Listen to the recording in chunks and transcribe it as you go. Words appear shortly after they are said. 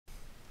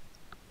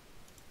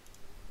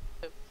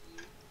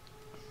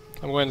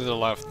I'm going to the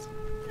left.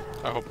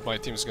 I hope my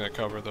team's gonna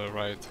cover the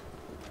right.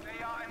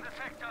 They are in the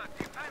sector.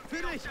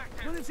 Defend the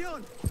objective.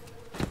 Munition!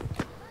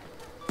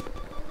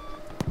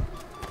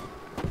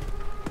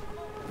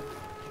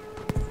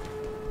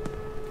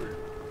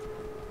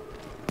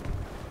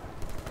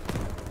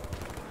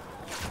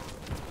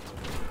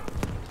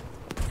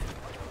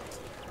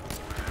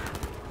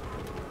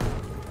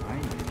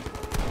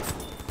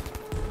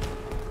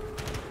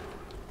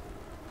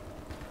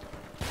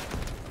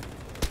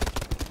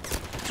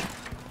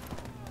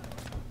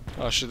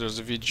 Oh shit, there's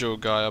a VGO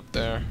guy up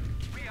there.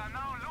 We are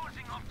now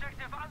losing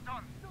objective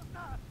Anton.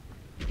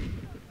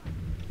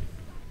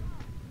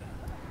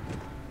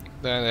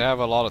 Then they have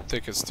a lot of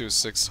tickets too,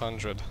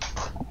 600.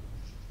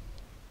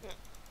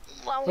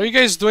 Well, What are you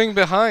guys doing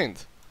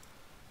behind?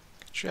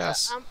 Get your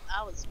ass.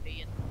 I was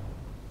being.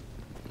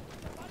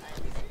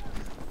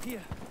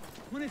 Hier,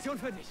 Munition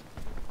für dich.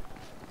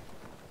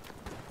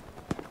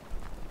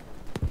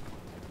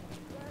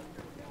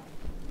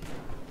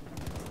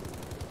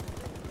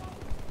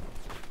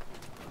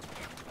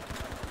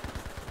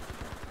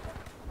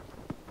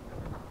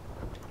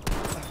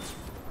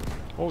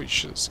 Holy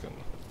shit, it's gonna.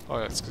 Oh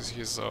yeah, it's because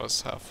he's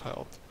half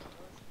health.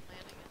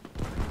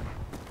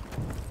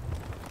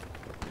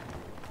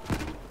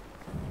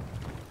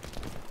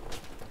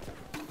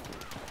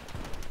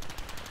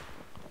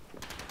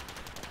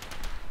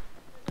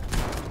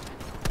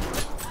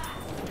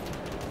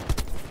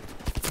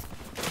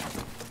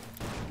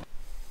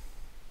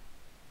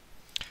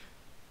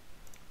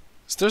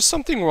 Is there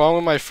something wrong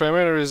with my frame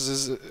rate, or is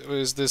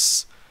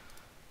this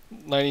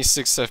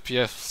 96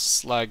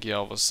 FPS laggy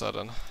all of a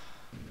sudden?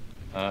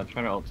 Try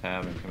to alt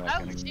tab and come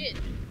back Oh in. shit!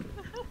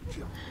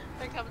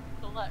 They're coming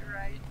to the left,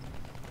 right.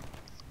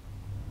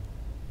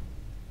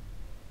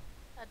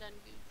 I done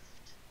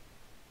goofed.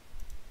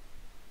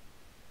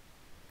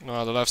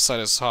 No, the left side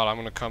is hot. I'm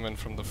gonna come in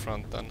from the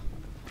front then.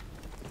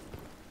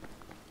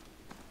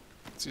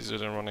 It's easier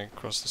than running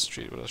across the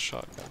street with a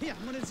shotgun. Hier,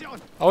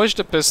 Munition! I wish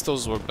the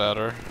pistols were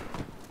better.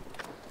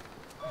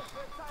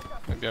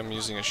 Maybe I'm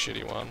using a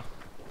shitty one.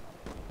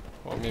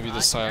 Or maybe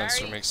the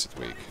silencer makes it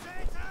weak.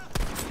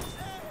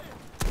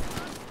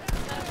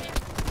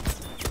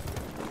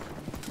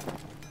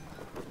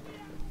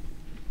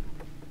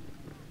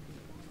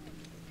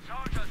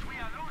 Soldiers, we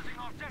are losing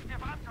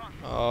objective Anton.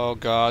 Oh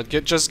god,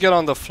 just get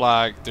on the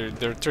flag.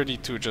 They're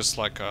 32 just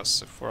like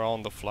us. If we're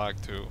on the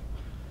flag too,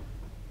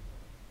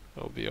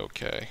 it'll be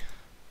okay.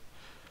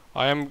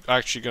 I am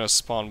actually gonna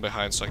spawn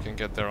behind so I can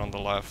get there on the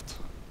left.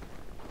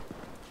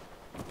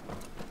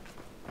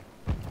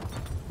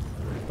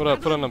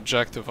 Put an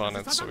objective on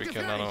it so we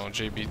can, I don't know,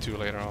 JB2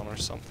 later on or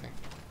something.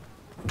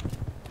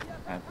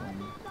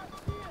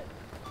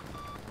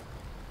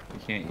 You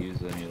can't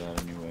use any of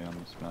that anyway on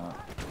this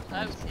map.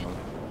 Okay.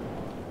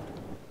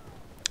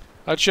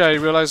 Actually, I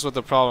realized what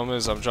the problem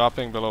is. I'm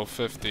dropping below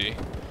 50,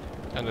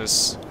 and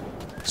this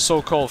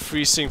so-called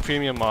FreeSync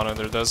premium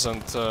monitor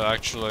doesn't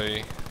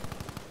actually.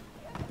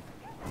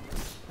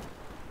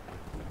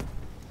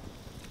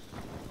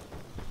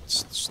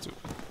 It's stupid.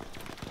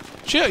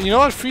 Yeah, you know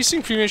what?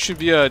 FreeSync premium should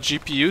be a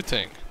GPU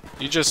thing.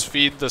 You just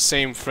feed the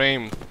same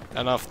frame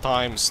enough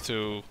times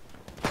to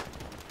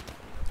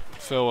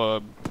fill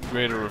a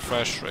greater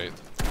refresh rate.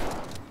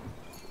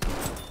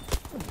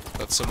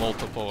 That's a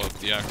multiple of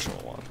the actual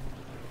one.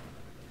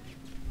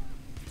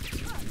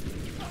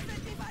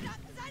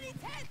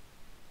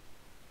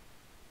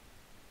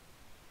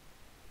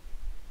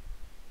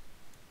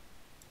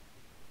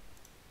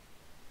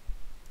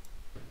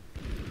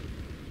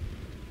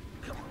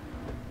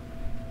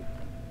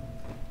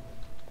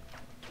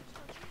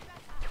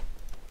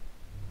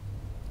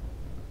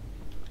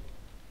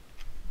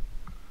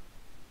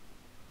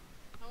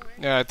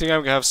 Yeah, I think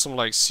I have some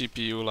like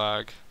CPU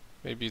lag.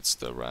 Maybe it's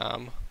the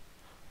RAM.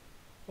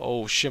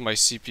 Oh shit, my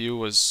CPU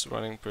was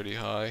running pretty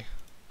high.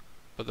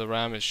 But the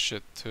RAM is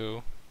shit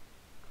too.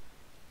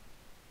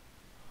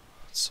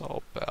 It's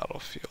all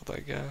Battlefield,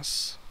 I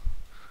guess.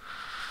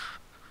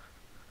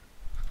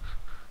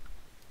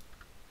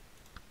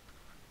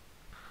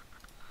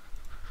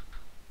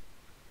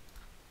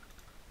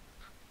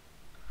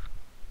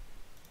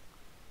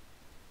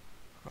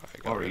 I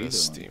got rid of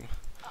Steam.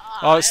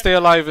 Stay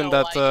alive in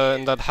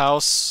that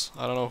house.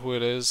 I don't know who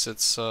it is.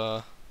 It's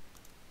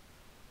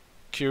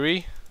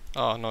Curie.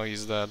 Oh no,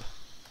 he's dead.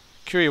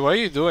 Curie, what are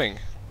you doing?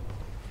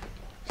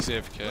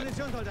 CFK.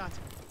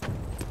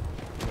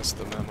 Missed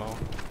the memo.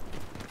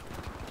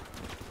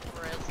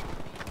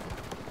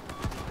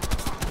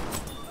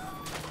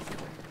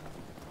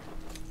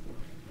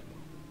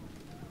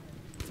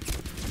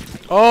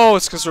 Oh,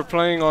 it's because we're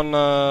playing on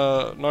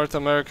North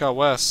America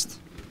West.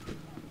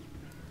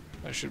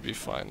 I should be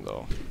fine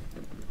though.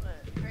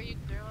 What? Are you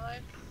clear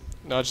alive?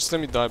 No, just let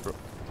me die, bro.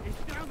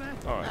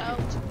 Alright. Oh,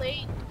 too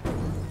late.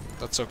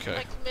 That's okay.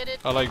 I committed.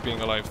 I like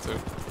being alive too.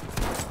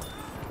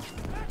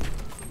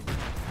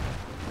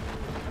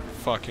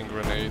 Fucking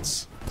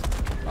grenades.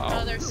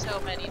 Ow. Oh, there's so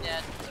many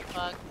dead.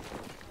 What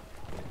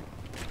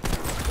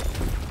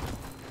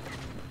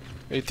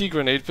the fuck? AT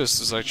grenade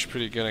pistol is actually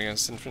pretty good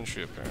against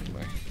infantry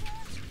apparently.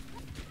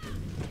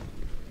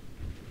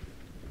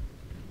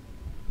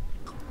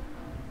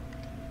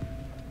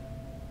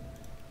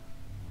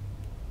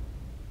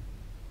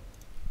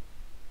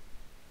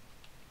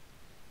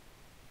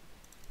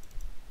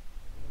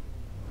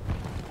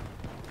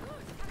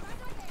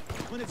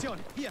 Munition,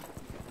 hier.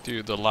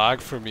 Dude, the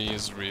lag for me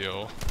is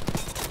real.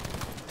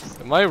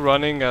 Am I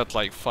running at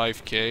like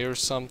 5k or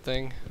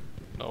something?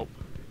 Nope.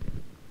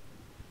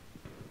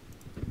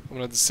 I'm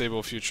gonna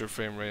disable future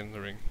frame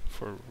rendering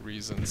for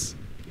reasons.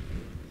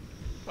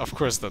 Of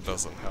course that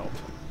doesn't help.